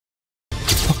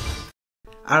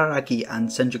Araragi and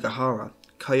Senjougahara,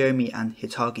 Koyomi and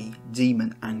Hitagi,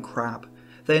 Demon and Crab.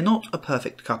 They are not a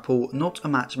perfect couple, not a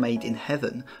match made in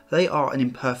heaven. They are an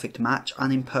imperfect match,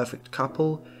 an imperfect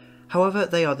couple. However,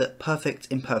 they are the perfect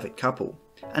imperfect couple.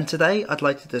 And today I'd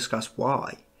like to discuss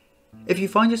why. If you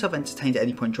find yourself entertained at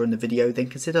any point during the video, then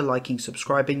consider liking,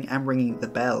 subscribing and ringing the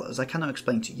bell, as I cannot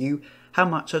explain to you how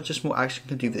much such a small action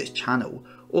can do for this channel.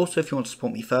 Also, if you want to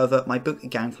support me further, my book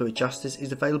Gang Fluid Justice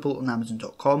is available on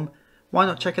Amazon.com. Why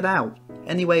not check it out?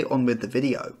 Anyway, on with the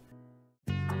video.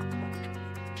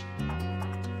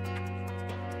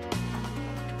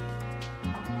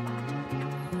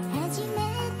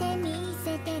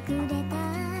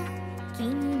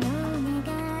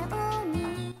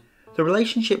 The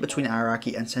relationship between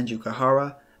Araragi and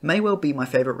Senjougahara may well be my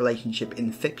favourite relationship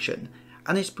in fiction,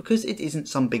 and it's because it isn't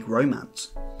some big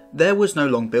romance. There was no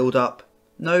long build up,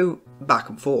 no back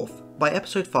and forth. By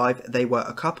episode 5 they were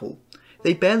a couple.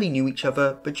 They barely knew each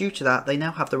other, but due to that they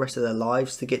now have the rest of their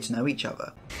lives to get to know each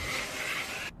other.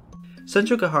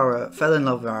 Senjougahara fell in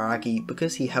love with Araragi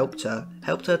because he helped her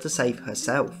to save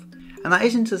herself. And that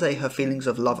isn't to say her feelings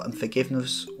of love and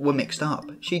forgiveness were mixed up.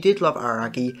 She did love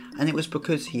Araragi, and it was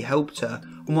because he helped her,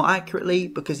 or more accurately,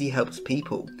 because he helped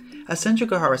people. As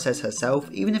Senjougahara says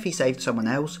herself, even if he saved someone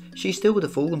else, she still would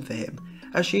have fallen for him,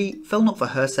 as she fell not for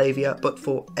her saviour, but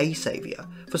for a saviour,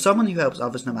 for someone who helps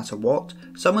others no matter what,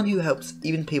 someone who helps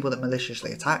even people that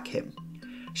maliciously attack him.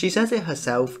 She says it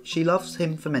herself, she loves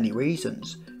him for many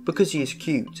reasons. Because he is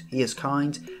cute, he is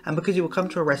kind, and because he will come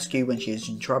to her rescue when she is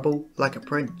in trouble, like a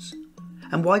prince.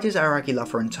 And why does Araragi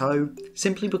love her in tow?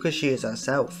 Simply because she is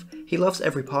herself. He loves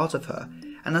every part of her,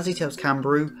 and as he tells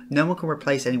Kanbaru, no one can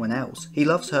replace anyone else. He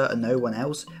loves her and no one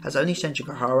else, as only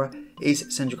Senjougahara is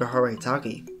Senjougahara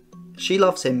Hitagi. She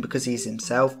loves him because he is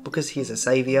himself, because he is a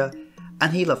saviour,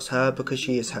 and he loves her because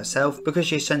she is herself, because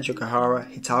she is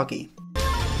Senjougahara Hitagi.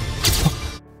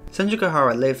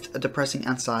 Senjougahara lived a depressing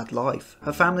and sad life.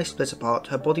 Her family split apart,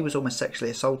 her body was almost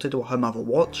sexually assaulted while her mother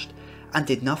watched, and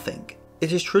did nothing.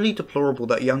 It is truly deplorable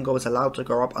that a young girl was allowed to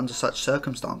grow up under such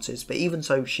circumstances, but even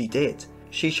so she did.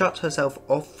 She shut herself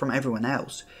off from everyone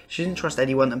else. She didn't trust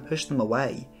anyone and pushed them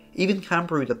away. Even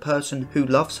Kanbaru, the person who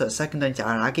loves her second only to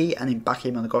Araragi, and in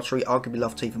Baki Monogatari arguably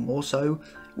loved even more so,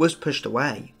 was pushed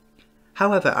away.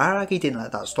 However, Araragi didn't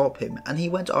let that stop him, and he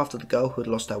went after the girl who had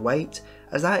lost her weight,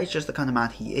 as that is just the kind of man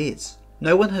he is.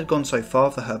 No one had gone so far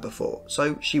for her before,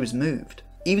 so she was moved.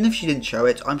 Even if she didn't show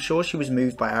it, I'm sure she was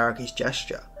moved by Araragi's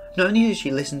gesture. Not only did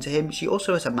she listen to him, she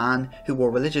also is a man who wore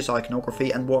religious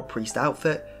iconography and wore a priest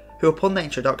outfit, who upon their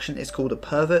introduction is called a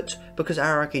pervert because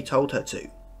Araragi told her to.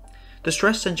 The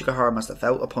stress Senjougahara must have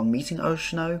felt upon meeting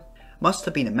Oshino must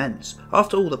have been immense.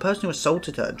 After all, the person who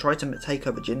assaulted her and tried to take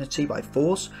her virginity by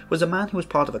force was a man who was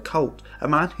part of a cult, a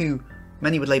man who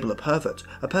many would label a pervert,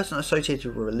 a person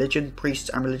associated with religion, priests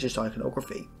and religious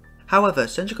iconography. However,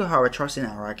 Senjougahara trusted in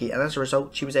Araragi, and as a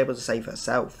result she was able to save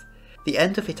herself. The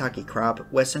end of Hitagi Crab,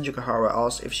 where Senjougahara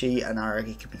asks if she and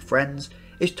Araragi can be friends,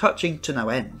 is touching to no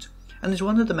end, and is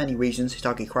one of the many reasons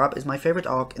Hitagi Crab is my favourite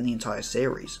arc in the entire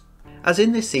series. As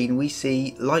in this scene we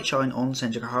see light shine on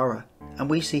Senjougahara, and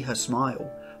we see her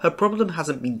smile. Her problem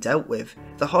hasn't been dealt with,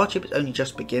 the hardship is only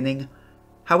just beginning.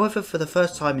 However, for the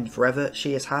first time in forever,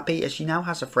 she is happy as she now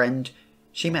has a friend.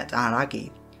 She met Araragi.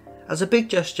 As a big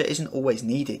gesture isn't always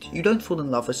needed, you don't fall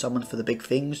in love with someone for the big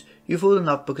things, you fall in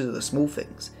love because of the small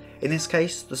things. In this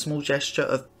case, the small gesture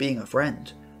of being a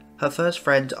friend. Her first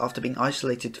friend after being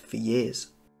isolated for years.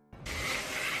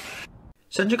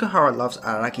 Senjougahara loves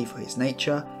Araragi for his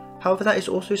nature, however that is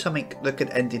also something that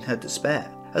could end in her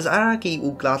despair. As Araragi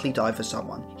will gladly die for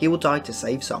someone, he will die to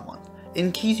save someone.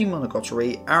 In Kizu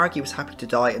Monogatari, Araragi was happy to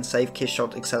die and save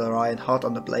Kishot Acceleri and Heart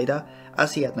Under Blader,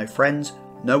 as he had no friends,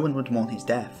 no one would mourn his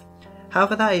death.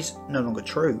 However, that is no longer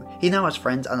true. He now has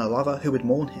friends and a lover who would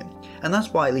mourn him, and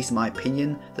that's why, at least in my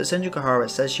opinion, that Senjougahara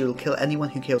says she will kill anyone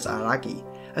who kills Araragi,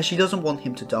 as she doesn't want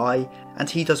him to die, and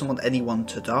he doesn't want anyone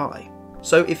to die.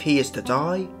 So if he is to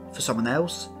die for someone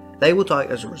else, they will die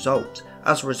as a result.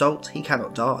 As a result, he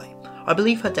cannot die. I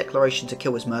believe her declaration to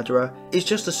kill his murderer is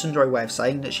just a tsundere way of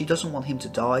saying that she doesn't want him to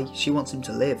die, she wants him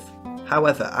to live.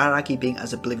 However, Araragi, being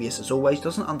as oblivious as always,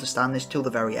 doesn't understand this till the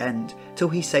very end, till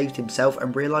he saved himself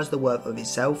and realised the worth of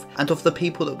himself and of the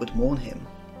people that would mourn him.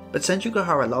 But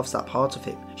Senjougahara loves that part of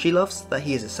him. She loves that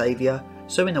he is a saviour,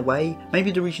 so in a way,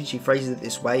 maybe the reason she phrases it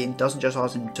this way and doesn't just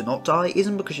ask him to not die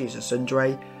isn't because she is a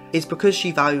tsundere, it's because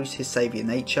she values his saviour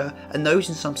nature and knows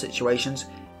in some situations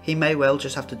he may well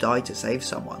just have to die to save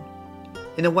someone.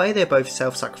 In a way, they're both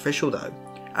self-sacrificial though.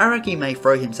 Araragi may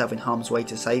throw himself in harm's way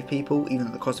to save people, even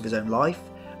at the cost of his own life,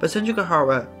 but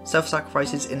Senjougahara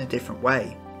self-sacrifices in a different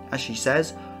way. As she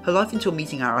says, Her life until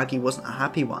meeting Araragi wasn't a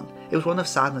happy one, it was one of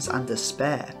sadness and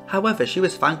despair. However, she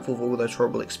was thankful for all those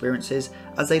horrible experiences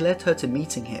as they led her to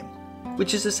meeting him,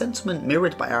 which is a sentiment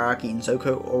mirrored by Araragi in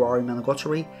Zoko Owari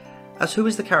Monogatari, as who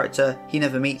is the character he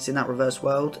never meets in that reverse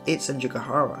world? It's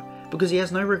Senjougahara, because he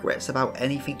has no regrets about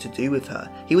anything to do with her.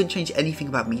 He wouldn't change anything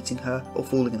about meeting her or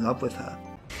falling in love with her.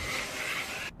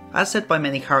 As said by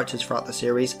many characters throughout the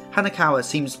series, Hanekawa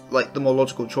seems like the more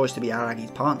logical choice to be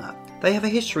Araragi's partner. They have a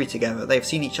history together, they have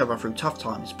seen each other through tough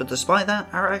times, but despite that,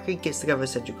 Araragi gets together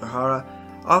with Senjougahara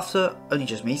after only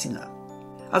just meeting her.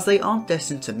 As they aren't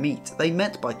destined to meet, they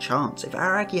met by chance. If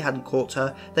Araragi hadn't caught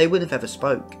her, they wouldn't have ever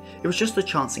spoke. It was just a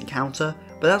chance encounter,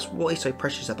 but that's what is so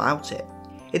precious about it.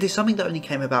 It is something that only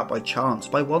came about by chance,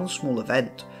 by one small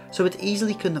event, so it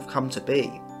easily couldn't have come to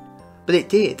be. But it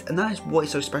did, and that is what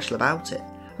is so special about it.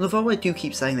 And although I do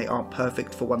keep saying they aren't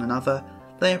perfect for one another,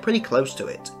 they are pretty close to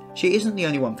it. She isn't the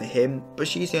only one for him, but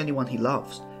she's the only one he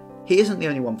loves. He isn't the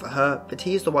only one for her, but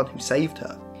he is the one who saved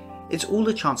her. It's all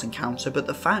a chance encounter, but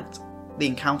the fact the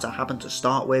encounter happened to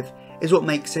start with is what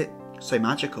makes it so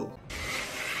magical.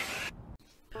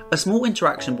 A small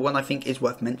interaction, but one I think is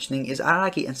worth mentioning, is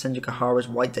Araragi and Senjougahara's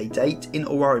White Day date in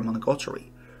Owari Monogatari.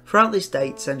 Throughout this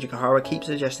date, Senjougahara keeps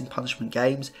suggesting punishment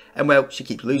games, and well, she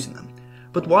keeps losing them.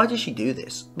 But why does she do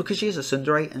this? Because she is a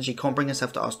tsundere and she can't bring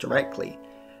herself to ask directly.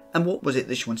 And what was it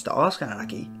that she wanted to ask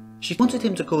Araragi? She wanted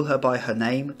him to call her by her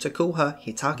name, to call her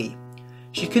Hitagi.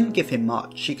 She couldn't give him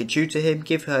much. She could tutor him,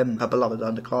 give him her beloved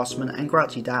underclassman and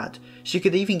grouchy dad. She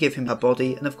could even give him her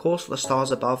body and of course the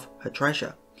stars above, her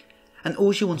treasure. And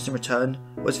all she wanted in return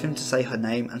was for him to say her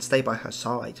name and stay by her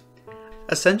side.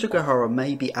 As Senjougahara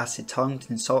may be acid-tongued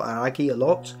and insult Araragi a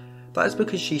lot, that is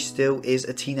because she still is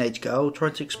a teenage girl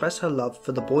trying to express her love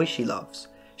for the boy she loves.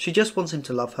 She just wants him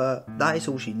to love her, that is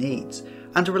all she needs.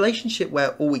 And a relationship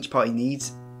where all each party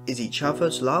needs is each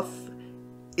other's love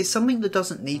is something that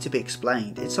doesn't need to be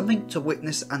explained. It's something to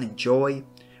witness and enjoy,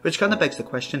 which kind of begs the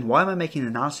question, why am I making an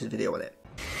analysis video on it?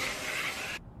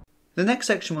 The next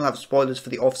section will have spoilers for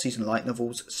the off-season light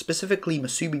novels, specifically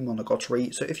Musubi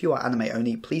Monogatari, so if you are anime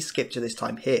only, please skip to this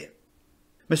time here.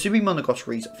 Musubi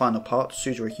Monogatari's final part,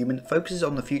 Suzura Human, focuses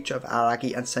on the future of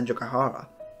Araragi and Senjougahara.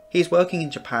 He is working in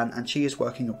Japan and she is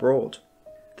working abroad.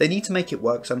 They need to make it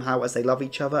work somehow as they love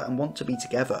each other and want to be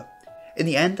together. In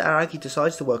the end, Araragi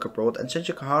decides to work abroad and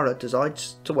Senjougahara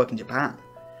decides to work in Japan.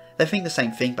 They think the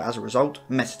same thing, but as a result,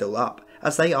 mess it all up,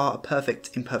 as they are a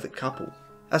perfect, imperfect couple.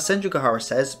 As Senjougahara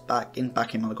says back in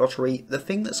Monogatari, the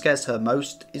thing that scares her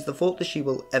most is the thought that she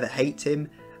will ever hate him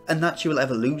and that she will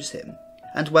ever lose him.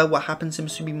 And well, what happens in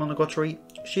Musubi Monogatari?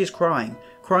 She is crying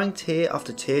tear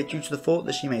after tear due to the thought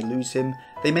that she may lose him,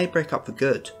 they may break up for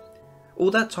good.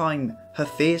 All that time, her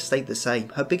fears stayed the same,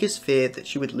 her biggest fear that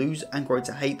she would lose and grow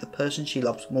to hate the person she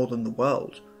loves more than the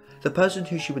world. The person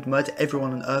who she would murder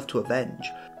everyone on earth to avenge.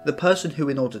 The person who,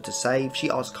 in order to save, she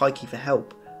asks Kaiki for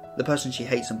help. The person she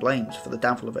hates and blames for the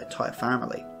downfall of her entire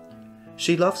family.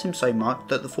 She loves him so much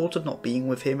that the thought of not being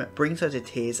with him brings her to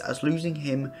tears, as losing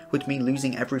him would mean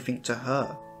losing everything to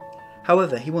her.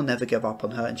 However, he will never give up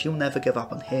on her and she will never give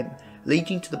up on him,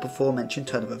 leading to the before mentioned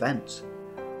turn of events.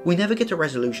 We never get a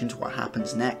resolution to what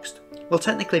happens next. Well,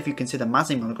 technically if you consider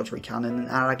Mazi Monogatari canon, then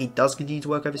Araragi does continue to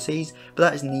work overseas, but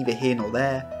that is neither here nor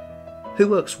there. Who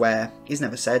works where is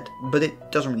never said, but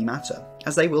it doesn't really matter,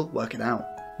 as they will work it out.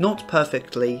 Not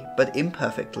perfectly, but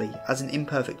imperfectly, as an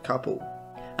imperfect couple.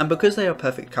 And because they are a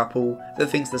perfect couple that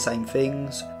thinks the same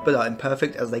things, but are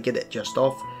imperfect as they get it just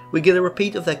off, we get a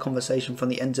repeat of their conversation from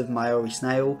the end of Mayori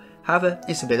Snail. However,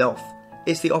 it's a bit off.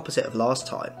 It's the opposite of last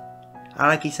time.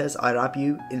 Araragi says I love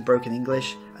you in broken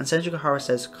English, and Senjougahara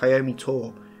says Koyomi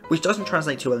to, which doesn't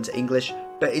translate too well into English,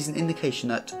 but is an indication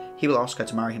that he will ask her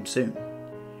to marry him soon.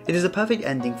 It is a perfect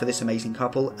ending for this amazing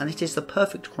couple, and it is the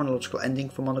perfect chronological ending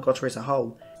for Monogatari as a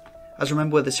whole, as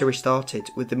remember where the series started,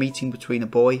 with the meeting between a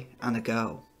boy and a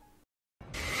girl.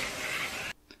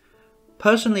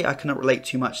 Personally, I cannot relate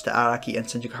too much to Araragi and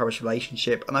Senjougahara's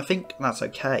relationship, and I think that's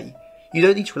okay. You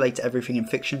don't need to relate to everything in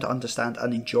fiction to understand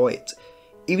and enjoy it.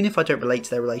 Even if I don't relate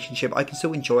to their relationship, I can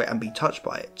still enjoy it and be touched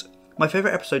by it. My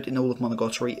favourite episode in all of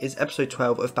Monogatari is episode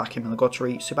 12 of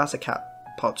Monogatari, Tsubasa Cat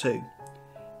Part 2.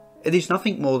 It is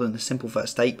nothing more than a simple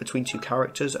first date between two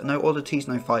characters, no oddities,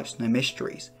 no fights, no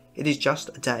mysteries. It is just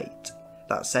a date.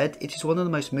 That said, it is one of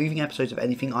the most moving episodes of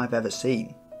anything I've ever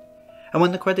seen. And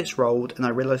when the credits rolled and I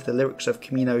realised the lyrics of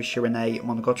Kimi no Shirane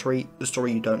Monogatari, The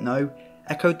Story You Don't Know,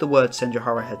 echoed the words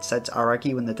Senjougahara had said to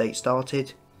Araragi when the date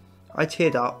started, I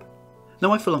teared up.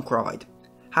 No, I full on cried.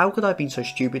 How could I have been so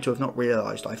stupid to have not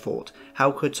realised, I thought?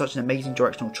 How could such an amazing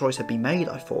directional choice have been made,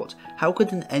 I thought? How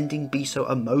could an ending be so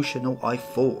emotional, I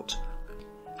thought?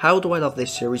 How do I love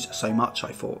this series so much,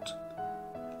 I thought.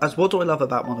 As what do I love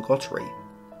about Monogatari?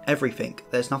 Everything.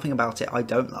 There's nothing about it I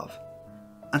don't love.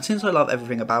 And since I love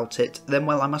everything about it, then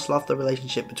well I must love the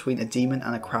relationship between a demon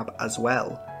and a crab as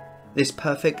well. This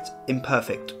perfect,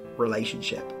 imperfect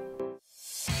relationship.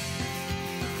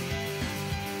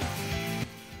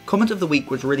 Comment of the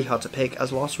week was really hard to pick,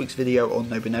 as last week's video on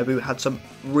Nobunobu had some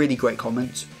really great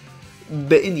comments,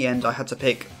 but in the end I had to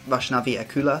pick Vaishnavi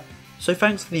Akula, so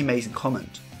thanks for the amazing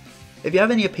comment. If you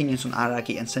have any opinions on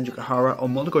Araragi and Senjougahara or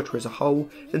Monogatari as a whole,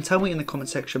 then tell me in the comment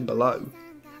section below.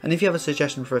 And if you have a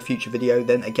suggestion for a future video,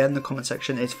 then again the comment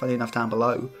section is funny enough down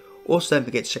below. Also don't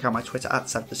forget to check out my Twitter at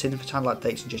SavTheSin for channel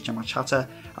updates and just general chatter,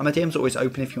 and my DMs are always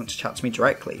open if you want to chat to me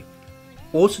directly.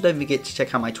 Also don't forget to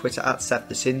check out my Twitter at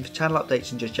SavTheSin for channel updates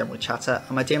and just general chatter,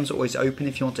 and my DMs are always open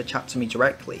if you want to chat to me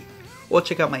directly. Or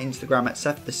check out my Instagram at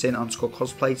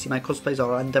SavTheSin_cosplay to see my cosplays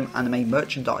are random anime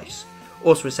merchandise.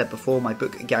 Also as said before, my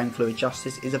book Gang Fluid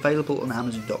Justice is available on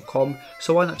Amazon.com,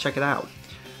 so why not check it out.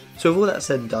 So with all that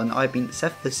said and done, I've been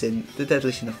SavTheSin, the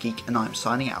Deadly Sin of Geek, and I am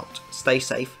signing out. Stay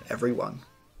safe, everyone.